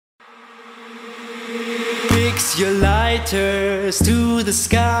Fix your lighters to the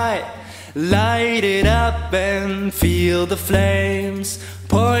sky, light it up and feel the flames.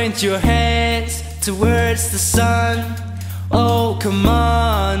 Point your hands towards the sun. Oh come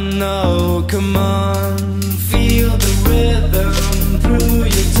on, oh come on. Feel the rhythm through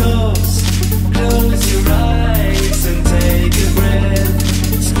your toes. Close your eyes and take a breath.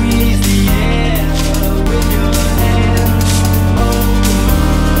 Squeeze the air with your hands. Oh come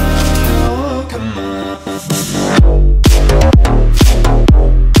on, oh come on.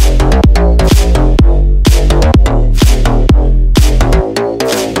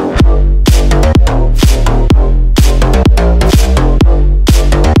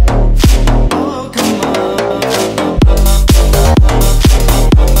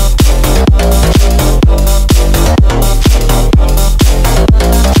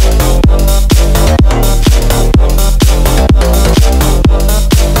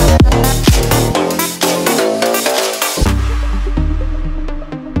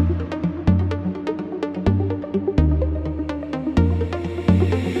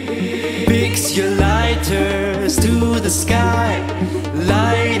 Fix your lighters to the sky, light